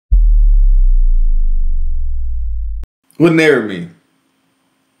What ne'er mean?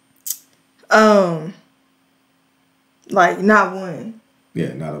 Like not one.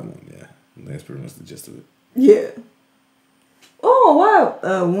 Yeah, not a one. Yeah, that's pretty much the gist of it. Yeah. Oh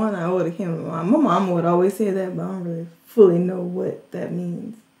wow. One iota came to mind. My mama would always say that, but I don't really fully know what that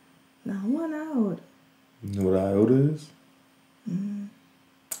means. Now one iota. You know what iota is? Mm.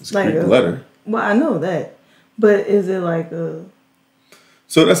 It's a Greek letter. Well, I know that, but is it like a?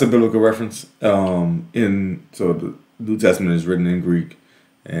 So that's a biblical reference. So the New Testament is written in Greek,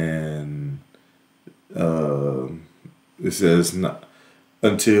 and it says not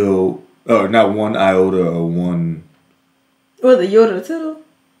one iota or one. Or the iota or tittle?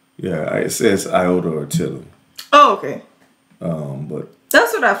 Yeah, it says iota or tittle. Oh, okay. But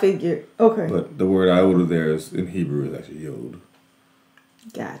that's what I figured. Okay. But the word iota there is in Hebrew is actually yod.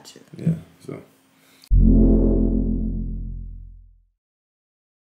 Gotcha. Yeah. So.